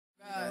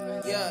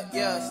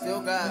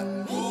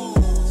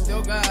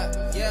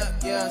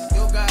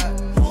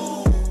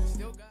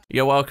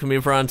Yo, welcome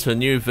everyone to a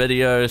new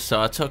video.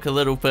 So I took a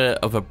little bit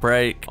of a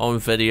break on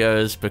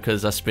videos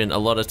because I spent a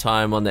lot of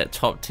time on that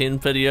top 10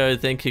 video.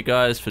 Thank you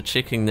guys for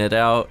checking that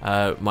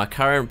out. My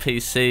current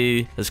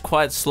PC is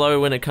quite slow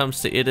when it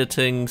comes to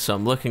editing, so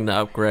I'm looking to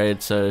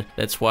upgrade, so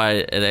that's why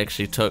it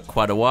actually took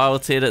quite a while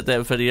to edit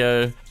that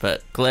video,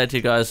 but glad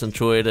you guys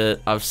enjoyed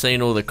it. I've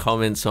seen all the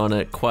comments on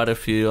it, quite a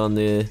few on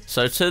there.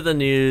 So to the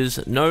news,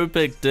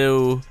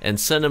 nobigdyl and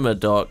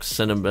Cinemaddox.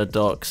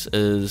 Cinemaddox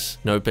is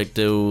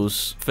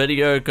nobigdyl's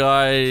video guy.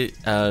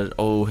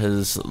 All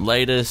his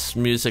latest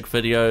music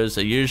videos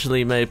are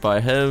usually made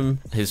by him.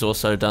 He's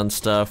also done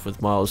stuff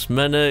with Miles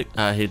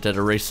Minnick. He did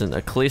a recent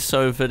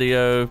Ecleso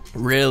video.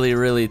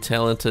 Really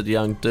talented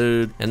young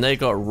dude, and they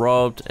got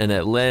robbed in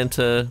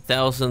Atlanta.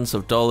 Thousands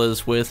of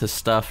dollars worth of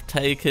stuff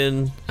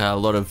taken, a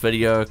lot of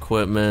video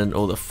equipment,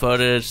 all the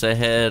footage they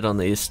had on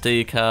the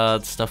SD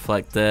card, stuff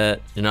like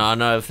that. You know, I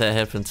know if that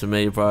happened to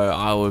me, bro,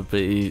 I would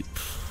be,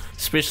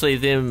 especially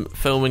them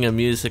filming a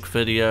music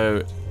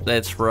video,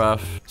 that's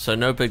rough. So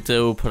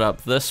nobigdyl put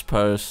up this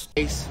post.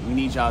 We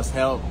need y'all's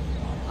help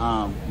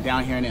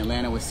down here in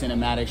Atlanta with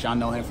Cinemaddox. Y'all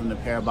know him from the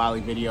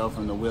Parabolic video,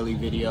 from the Willie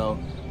video,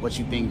 What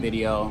You Think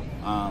video.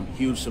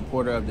 Huge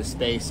supporter of the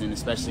space and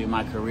especially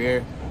my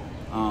career.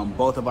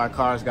 Both of our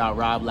cars got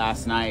robbed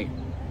last night.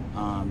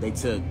 They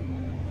took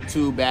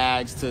 2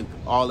 bags, took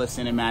all the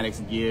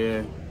Cinemaddox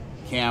gear,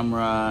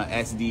 camera,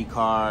 SD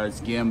cards,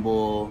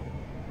 gimbal,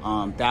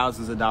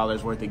 thousands of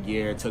dollars worth of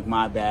gear, took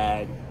my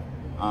bag.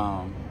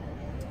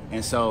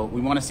 And so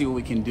we want to see what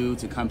we can do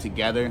to come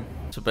together.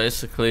 So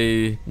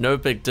basically,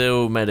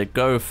 nobigdyl made a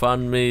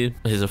GoFundMe.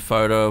 Here's a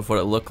photo of what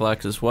it looked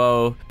like as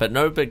well. But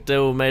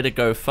nobigdyl made a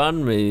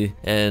GoFundMe,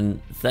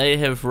 and they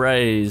have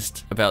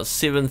raised about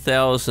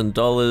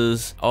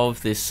 $7,000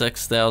 of their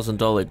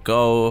 $6,000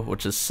 goal,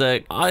 which is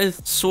sick. I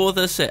saw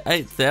this at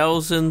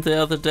 $8,000 the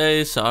other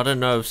day, so I don't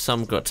know if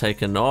some got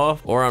taken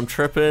off or I'm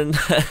tripping.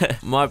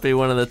 Might be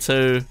one of the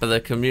two. But the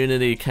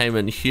community came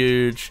in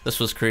huge. This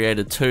was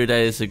created 2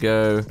 days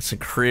ago. It's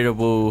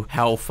incredible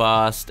how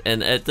fast,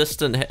 and this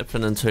didn't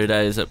happen in 2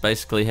 days. It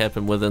basically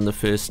happened within the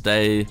first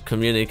day.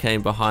 Community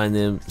came behind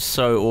them.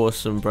 So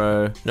awesome,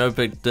 bro.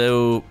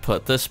 nobigdyl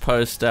put this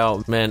post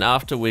out. Man,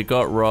 after we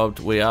got robbed,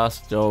 we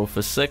asked y'all for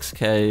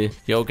 6k.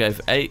 Y'all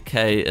gave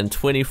 8k in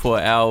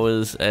 24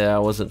 hours. I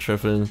wasn't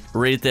tripping.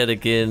 Read that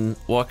again.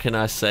 What can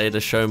I say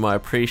to show my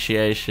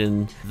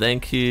appreciation?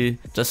 Thank you.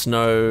 Just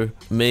know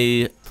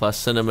me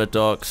plus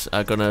Cinemaddox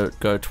are gonna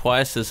go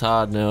twice as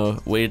hard now.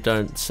 We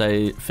don't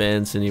say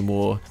fans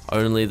anymore,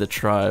 only the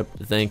tribe.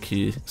 Thank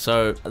you.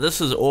 So this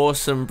is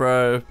awesome,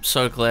 bro.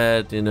 So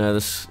glad, you know,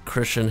 this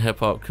Christian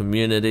hip-hop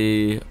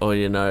community, or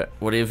you know,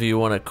 whatever you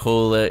want to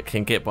call it,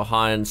 can get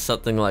behind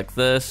something like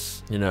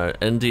this. You know,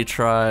 indie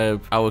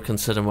tribe. I would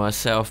consider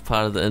myself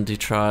part of the indie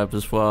tribe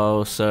as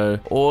well. So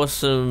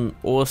awesome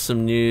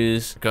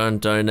news. Go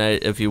and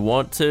donate if you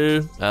want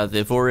to.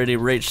 They've already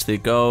reached their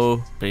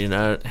goal, but you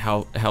know, it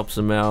helps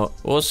them out.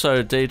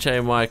 Also,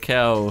 DJ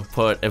Michael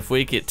put, if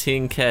we get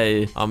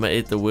 10k, I'm gonna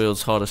eat the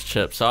world's hottest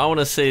chip. So I want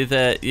to see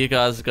that. You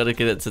guys got to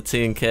get it to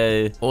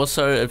 10k.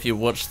 Also, if you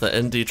watched the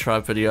Indie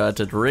Tribe video I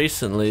did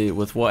recently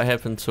with what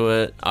happened to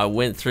it, I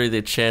went through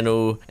their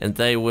channel and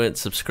they weren't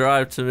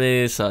subscribed to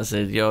me, so I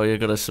said, yo, you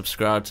gotta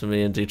subscribe to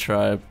me, Indie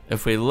Tribe.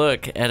 If we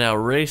look at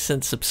our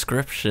recent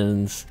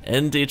subscriptions,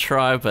 Indie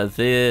Tribe are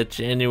there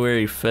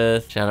January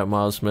 5th. Shout out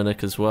Miles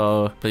Minnick as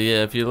well. But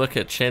yeah, if you look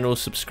at channel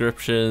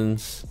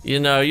subscriptions, you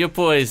know, your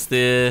boy's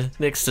there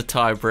next to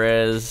Ty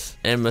Braz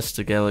and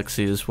Mr.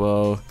 Galaxy as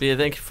well. But yeah,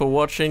 thank you for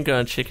watching. Go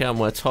and check out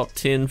my top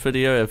 10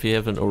 video if you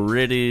haven't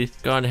already.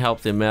 Go and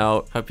help them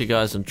out. Hope you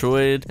guys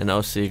enjoyed, and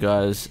I'll see you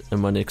guys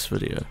in my next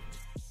video.